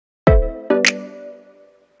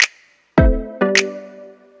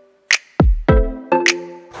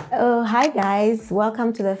hi guys,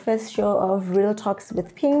 welcome to the first show of Real Talks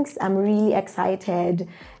with Pinks. I'm really excited.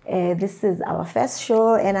 This is our first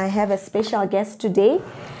show and I have a special guest today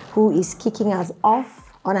who is kicking us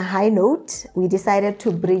off on a high note. We decided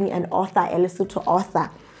to bring an author, a Lesotho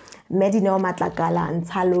author, Lineo Matlakala and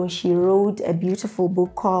Talo. She wrote a beautiful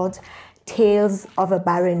book called Tales of a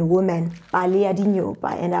Barren Woman,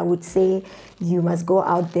 and I would say you must go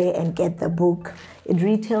out there and get the book. It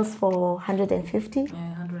retails for 150? Yeah,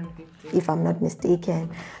 150. If I'm not mistaken.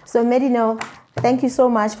 So Medino, thank you so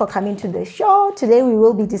much for coming to the show. Today we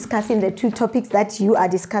will be discussing the two topics that you are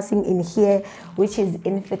discussing in here, which is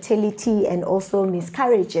infertility and also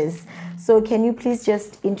miscarriages. So can you please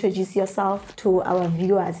just introduce yourself to our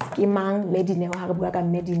viewers? Imang Medino,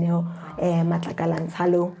 Medino, Matlakala.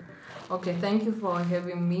 Hello. Okay, thank you for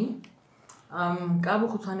having me. Kabo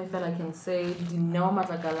Kutwane felt I can say Lineo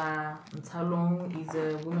Matlakala Mtalong is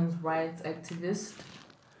a women's rights activist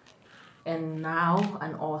and now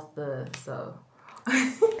an author. So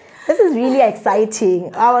this is really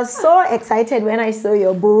exciting. I was so excited when I saw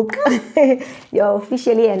your book. You're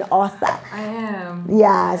officially an author. I am.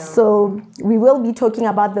 Yeah, so we will be talking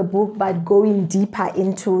about the book, but going deeper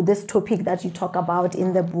into this topic that you talk about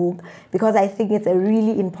in the book, because I think it's a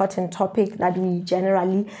really important topic that we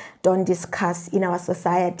generally don't discuss in our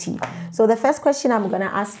society. So the first question I'm going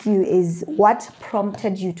to ask you is, what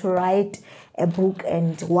prompted you to write a book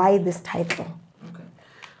and why this title?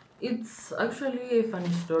 It's actually a funny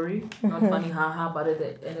story. Not funny, haha, but at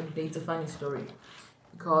the end of the day, it's a funny story.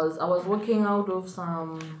 Because I was walking out of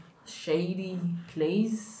some shady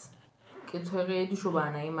place,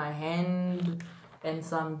 in my hand, and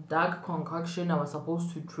some dark concoction I was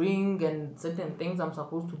supposed to drink, and certain things I'm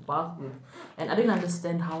supposed to bath with. And I didn't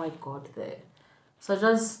understand how I got there. So I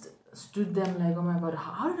just stood there like, oh my god,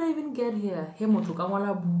 how did I even get here? So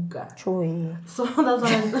that's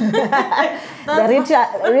what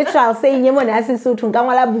the ritual saying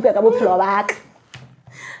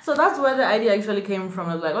so that's where the idea actually came from.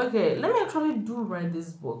 I was like, okay, let me actually write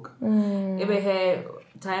this book.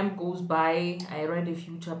 Time goes by, I read a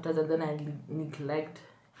few chapters and then I neglect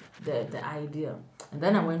the idea. And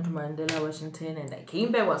then I went to Mandela, Washington, and I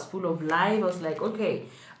came back, was full of life. I was like, okay,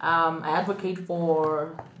 I advocate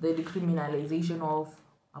for the decriminalization of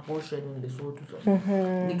abortion in Lesotho.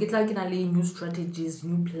 New strategies,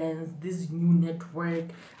 new plans, this new network.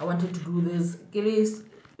 I wanted to do this. It is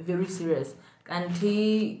very serious.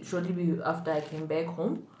 Until shortly after I came back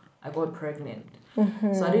home, I got pregnant.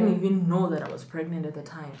 So I didn't even know that I was pregnant at the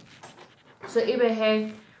time. So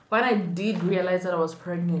when I did realize that I was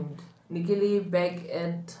pregnant, Nikili back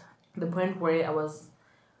at the point where I was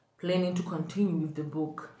planning to continue with the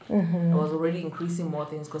book. I was already increasing more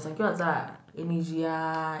things because I got energy,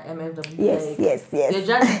 MFW. Yes.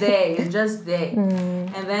 You're just there.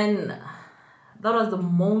 And then that was the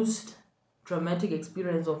most traumatic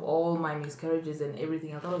experience of all my miscarriages and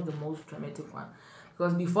everything. I thought it was the most traumatic one.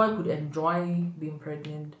 Because before I could enjoy being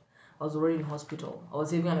pregnant, I was already in hospital. I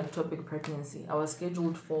was having an ectopic pregnancy. I was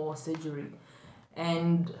scheduled for surgery.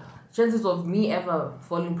 And chances of me ever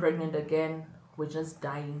falling pregnant again were just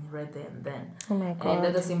dying right there and then. Oh my God. And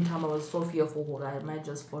at the same time, I was so fearful that I might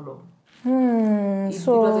just follow. It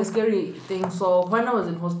was a scary thing. So when I was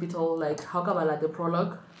in hospital, like Hakabala, the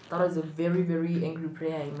prologue, that was a very, very angry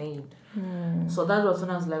prayer I made. So that was when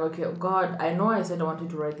I was like, okay, God, I know I said I wanted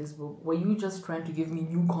to write this book. Were you just trying to give me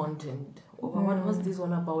new content? What was this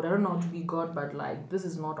all about? I don't know how to be God, but like, this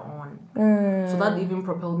is not on. So that even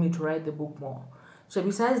propelled me to write the book more. So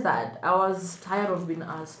besides that, I was tired of being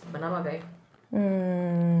asked, Banaba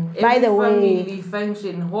by the way, family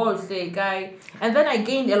function, whole guy. And then I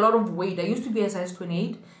gained a lot of weight. I used to be a size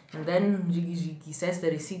 28, and then Jiggy says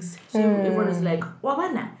 36. So everyone is like,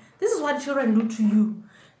 Wabana, this is what children do to you.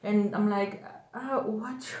 And I'm like,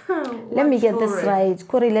 what? Let me get this right.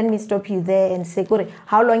 Kori, let me stop you there and say, Kori,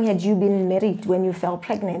 how long had you been married when you fell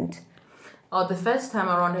pregnant? The first time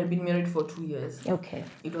around, I had been married for 2 years. Okay.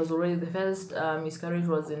 It was already, the first miscarriage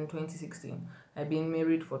was in 2016. I've been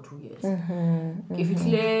married for 2 years. If you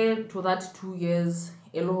clear to that 2 years,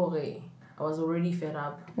 I was already fed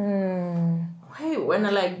up. Hey, when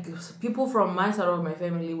people from my side of my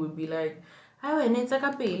family would be like,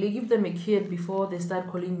 give them a kid before they start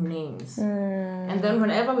calling you names. And then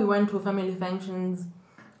whenever we went to family functions,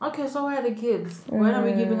 okay, so where are the kids? When are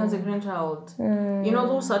we giving us a grandchild? You know,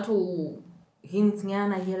 those subtle hints here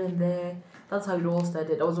and there. That's how it all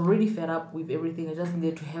started. I was already fed up with everything. I just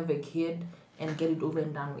needed to have a kid and get it over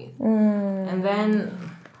and done with. And then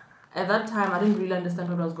at that time, I didn't really understand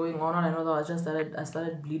what was going on. I know that I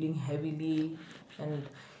started bleeding heavily, and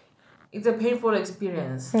it's a painful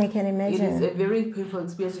experience. I can imagine. It is a very painful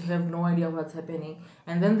experience. You have no idea what's happening.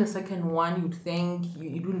 And then the second one, you'd think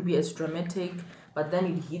it wouldn't be as dramatic, but then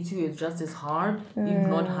it hits you, it's just as hard, if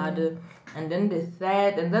not harder. And then the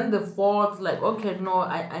third, and then the fourth, like, okay, no,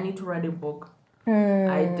 I need to write a book.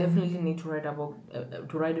 I definitely need to write a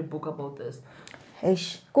book about this.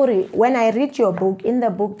 Kuri, when I read your book, in the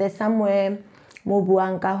book, there's somewhere mo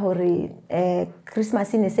buang ka hore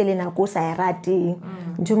Christmas ne se le nako sa e rateng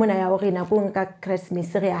ntho mona ya hore nako ka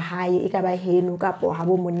Christmas re ya hae e ka ba heno ka po ha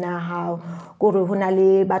bo monna hao gore hona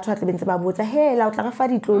le batho ba tlebentse ba botsa hela o tla ga fa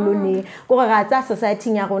ditlolo ne gore ga tsa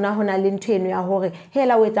society ya rona hona le ntho eno ya hore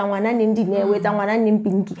hela o etsa ngwana neng dine o etsa ngwana neng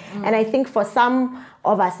pinki. And I think for some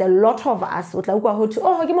of us, a lot of us, o tla utlwa ho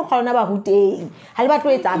oh ke mo kgona ba ruteng ha le batlo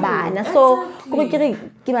etsa bana. So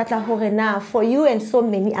ke batla hore na for you and so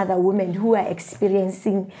many other women who are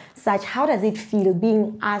experiencing such, how does it feel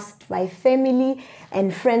being asked by family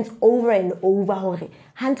and friends over and over hore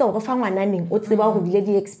hantle go fa ngwana neng o tseba go bile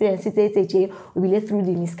di experiences tse tse o bile through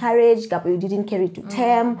the miscarriage ka you didn't carry to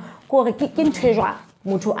term gore ke ntshejwa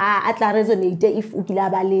motho a tla resonate if o kila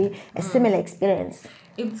ba le a similar experience.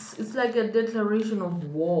 It's like a declaration of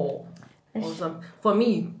war. For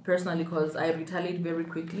me personally, because I retaliate very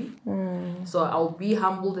quickly. So I'll be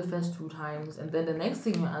humble the first 2 times, and then the next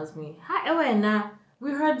thing you ask me, hi Ewena,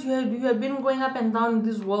 we heard you have been going up and down in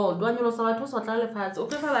this world. I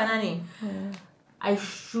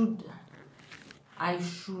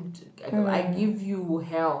give you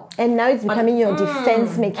hell. And now it's becoming your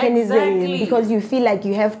defense mechanism. Exactly. Because you feel like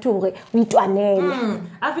you have to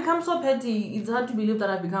I've become so petty. It's hard to believe that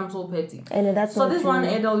I've become so petty. And that's so this one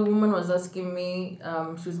elderly woman was asking me,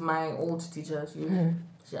 she's my old teacher.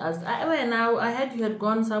 She asked, now I heard you had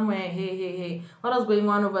gone somewhere. Hey. What was going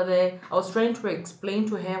on over there? I was trying to explain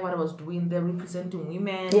to her what I was doing there, representing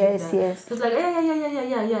women. Yes. She's like,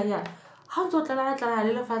 yeah. I was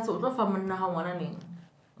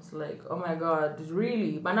like, oh my God,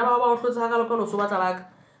 really? I'm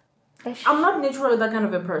not naturally that kind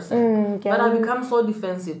of a person, but I become so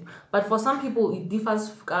defensive. But for some people, it differs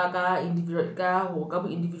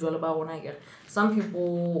individual about. Some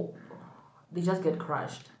people, they just get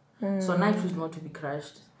crushed. So I choose not to be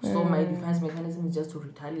crushed. So my defense mechanism is just to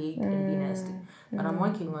retaliate and be nasty. But I'm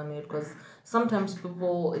working on it because sometimes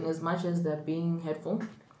people, in as much as they're being hurtful,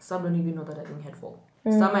 some don't even know that they're being hurtful.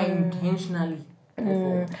 Some are intentionally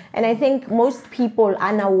hurtful. And I think most people are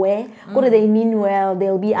unaware. What do they mean well?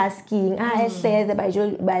 They'll be asking, I say the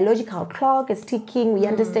biological clock is ticking. We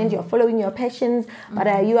understand you're following your passions, but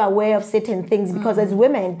are you aware of certain things? Because as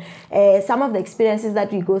women, some of the experiences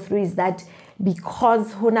that we go through is that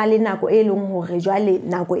because you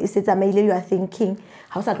are thinking,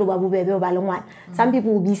 some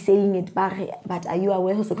people will be saying it, but are you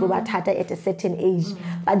aware at a certain age?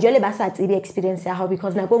 But you experience how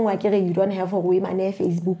because you don't have a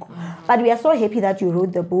Facebook. But we are so happy that you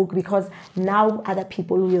wrote the book because now other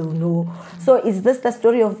people will know. So is this the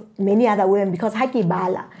story of many other women? Because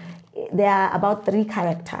Hakibala, there are about 3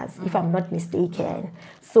 characters, if I'm not mistaken.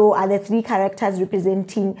 So are the 3 characters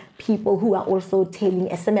representing people who are also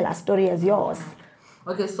telling a similar story as yours?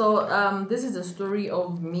 Okay, so this is a story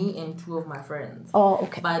of me and 2 of my friends. Oh,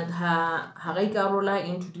 okay. But Harikarola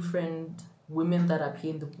into different women that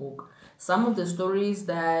appear in the book. Some of the stories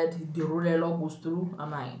that the ruler goes through are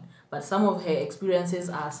mine, but some of her experiences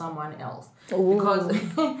are someone else. Ooh. Because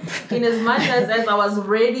in as much as I was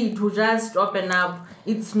ready to just open up,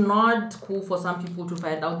 it's not cool for some people to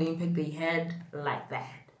find out the impact they had like that.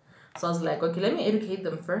 So I was like, okay, let me educate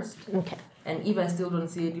them first. Okay. And if I still don't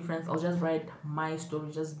see a difference, I'll just write my story,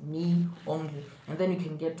 just me only. And then you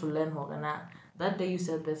can get to learn more. And that day you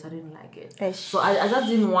said this, I didn't like it. So I just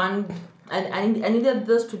didn't want, I needed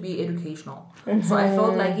this to be educational. So I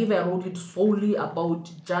felt like if I wrote it solely about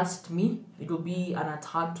just me, it would be an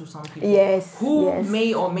attack to some people who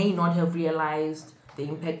may or may not have realized the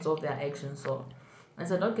impacts of their actions. So I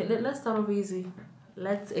said, okay, let's start off easy.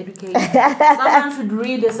 Let's educate. Someone should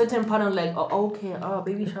read a certain part and like, oh, okay,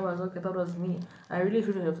 baby showers, okay, that was me. I really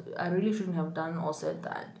shouldn't have done or said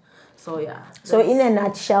that. So yeah. So in a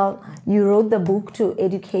nutshell, you wrote the book to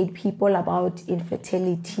educate people about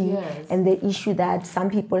infertility and the issue that some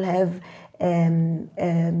people have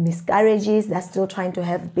miscarriages, they're still trying to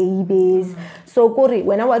have babies. So Kori,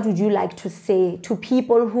 what would you like to say to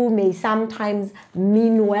people who may sometimes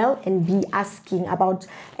mean well and be asking about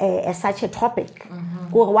such a topic?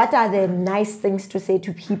 Kori, what are the nice things to say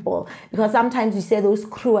to people? Because sometimes you say those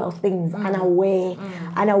cruel things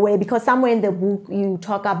unaware, because somewhere in the book you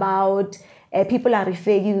talk about people are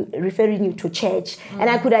referring you to church. And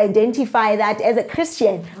I could identify that as a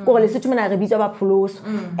Christian.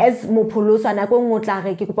 As mo pholosa na go ngotla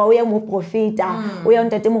re ke kopa o ye mo profeta o ye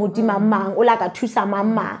ntate mo hoti mamang o la ka thusa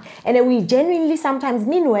mama. And then we genuinely sometimes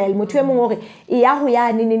meanwhile motho e mong hore e ya ho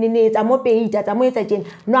ya ne tsa mo peita tsa mo etsa tjena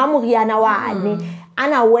no a moriana wa ne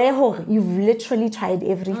unaware hore you've literally tried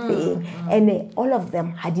everything and all of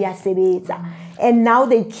them had ya sebetsa. And now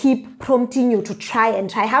they keep prompting you to try and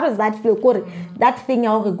try. How does that feel? That thing,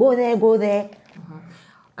 go there.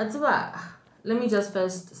 Let me just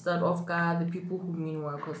first start off the people who mean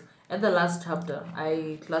well, because at the last chapter,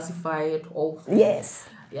 I classify it all. Yes.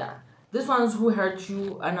 Yeah. These ones who hurt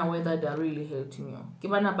you unaware that they're really hurting you.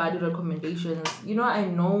 Give an bad recommendations. You know, I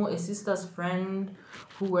know a sister's friend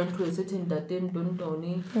who went to a certain datin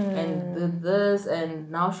Tony and did this, and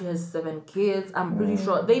now she has 7 kids. I'm pretty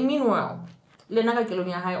sure they mean well. Lenaka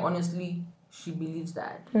Kelonia High, honestly, she believes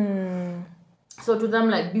that. So to them,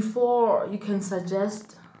 like, before you can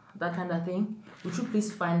suggest that kind of thing, would you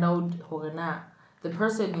please find out the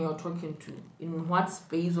person you're talking to, in what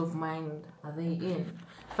space of mind are they in?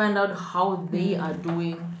 Find out how they are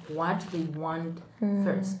doing what they want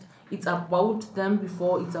first. It's about them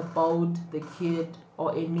before it's about the kid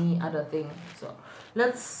or any other thing. So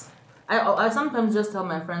I sometimes just tell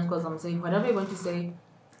my friends, because I'm saying whatever you're going to say,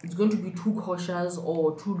 it's going to be too cautious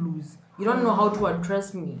or too loose. You don't know how to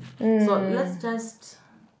address me. So let's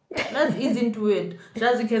ease into it.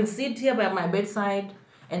 Just you can sit here by my bedside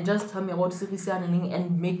and just tell me about Sirisianing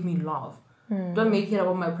and make me laugh. Don't make it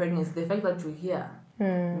about my pregnancy. The fact that you're here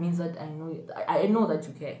means that I know that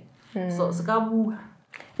you care. So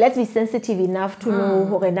let's be sensitive enough to know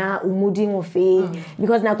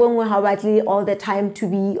because na going how badly all the time to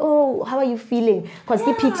be, oh, how are you feeling? Because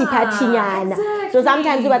pity patinyana. Exactly. So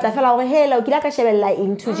sometimes you batla fela hore hey la ukila ka shebella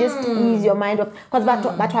into just ease your mind off, because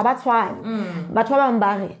batho ba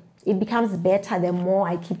tswana it becomes better the more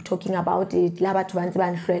I keep talking about it. La batho ba ntse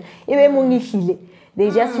ba nhlwela ebe mong ihlile they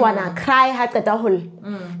just wanna cry ha qeta hole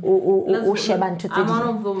I'm one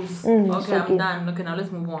of those. Okay, I'm done. Okay, now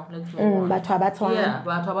let's move on.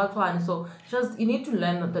 Yeah, so just you need to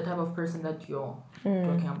learn the type of person that you're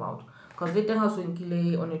talking about, because they tell us when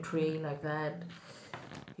kill on a train like that,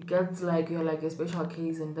 it gets like you're like a special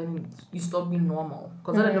case, and then you stop being normal.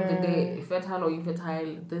 Because at the end of the day, fertile or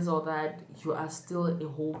infertile, this or that, you are still a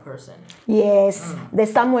whole person. Yes,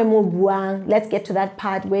 there's somewhere more buang. Let's get to that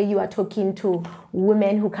part where you are talking to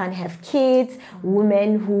women who can't have kids,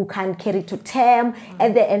 women who can't carry to term.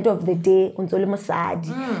 At the end of the day,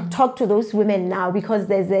 talk to those women now, because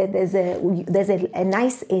there's a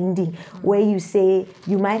nice ending where you say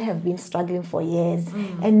you might have been struggling for years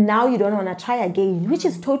and now you don't want to try again, which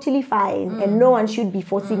is totally fine, and no one should be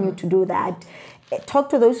forcing you to do that. Talk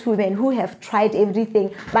to those women who have tried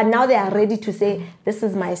everything, but now they are ready to say, this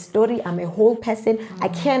is my story, I'm a whole person, I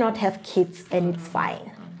cannot have kids, and it's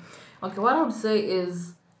fine. Okay, what I would say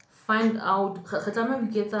is find out, we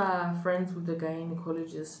get our friends with the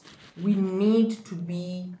gynecologist, we need to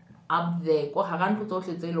be up there.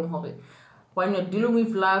 When you're dealing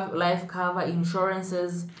with life cover,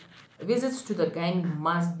 insurances, visits to the gynae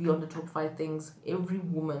must be on the top 5 things every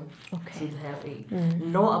woman should have.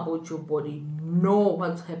 Know about your body, know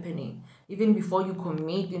what's happening, even before you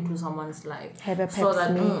commit into someone's life. Have a pap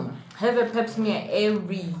smear. Have a pap smear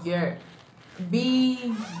every year.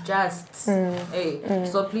 Be just.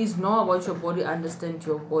 So please know about your body, understand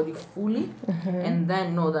your body fully, and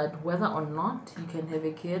then know that whether or not you can have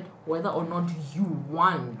a kid, whether or not you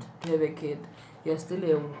want to have a kid, you're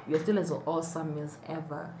still as awesome as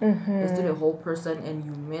ever. You're still a whole person, and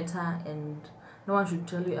you matter, and no one should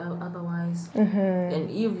tell you otherwise.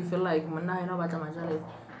 And if you feel like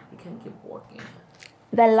you can keep working.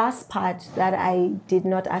 The last part that I did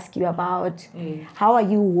not ask you about, how are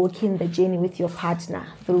you walking the journey with your partner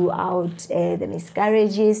throughout the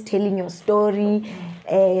miscarriages, telling your story?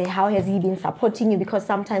 How has he been supporting you? Because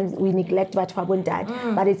sometimes we neglect what we dad,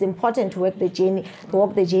 but it's important to walk the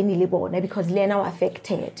journey because they're now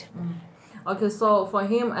affected. Okay, so for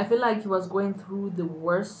him, I feel like he was going through the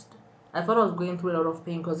worst. I thought I was going through a lot of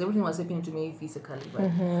pain because everything was happening to me physically.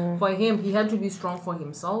 But for him, he had to be strong for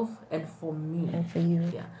himself and for me. And for you.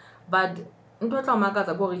 Yeah. But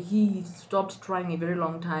he stopped trying a very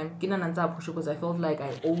long time because I felt like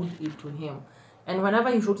I owed it to him. And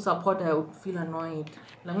whenever he showed support, I would feel annoyed.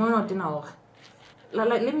 Like,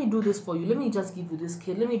 let me do this for you. Let me just give you this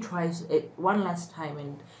kid. Let me try one last time.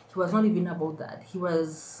 And he was not even about that. He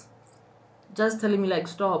was just telling me, like,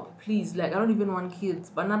 stop, please. Like, I don't even want kids.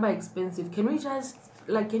 Banana expensive. Can we just,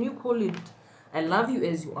 like, can you call it, I love you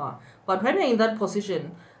as you are. But when you're in that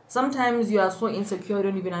position, sometimes you are so insecure, you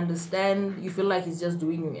don't even understand. You feel like he's just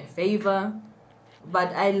doing you a favor.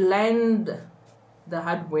 But I learned the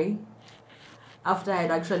hard way after I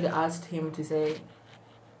had actually asked him to say,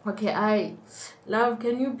 okay, love,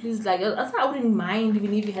 can you please, like, I wouldn't mind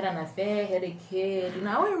even if you had an affair, had a kid,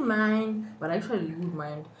 I wouldn't mind, but actually you would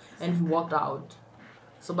mind. And he walked out.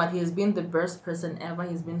 So, but he has been the best person ever.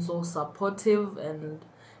 He's been so supportive and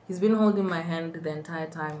he's been holding my hand the entire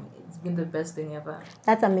time. It's been the best thing ever.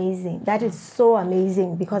 That's amazing. That is so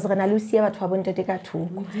amazing because and I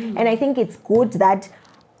think it's good that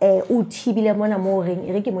I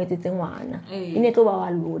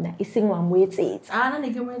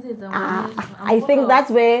think that's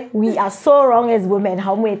where we are so wrong as women,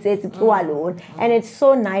 alone. And it's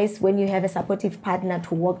so nice when you have a supportive partner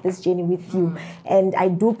to walk this journey with you. And I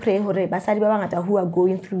do pray who are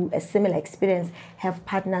going through a similar experience have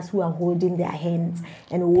partners who are holding their hands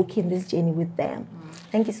and walking this journey with them.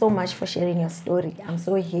 Thank you so much for sharing your story. I'm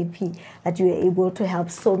so happy that you were able to help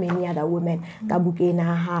so many other women.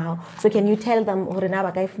 So can you tell them?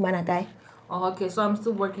 Oh, okay, so I'm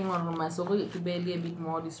still working on my story to be a bit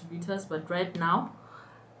more distributors, but right now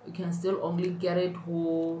you can still only get it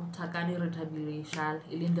who Takani Retabile Shal,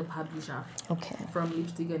 the publisher. Okay. From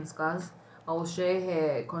Lipstick and Scars. I will share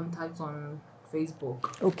her contacts on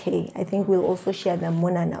Facebook. Okay, I think we'll also share them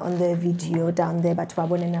on the video down there. But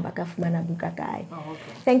okay.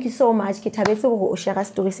 Thank you so much. Share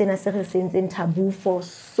stories in taboo for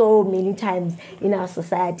so many times in our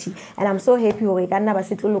society, and I'm so happy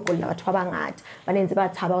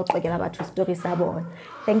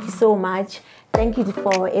Thank you so much. Thank you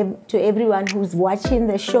to everyone who's watching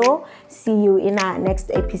the show. See you in our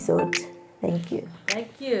next episode. Thank you.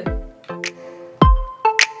 Thank you.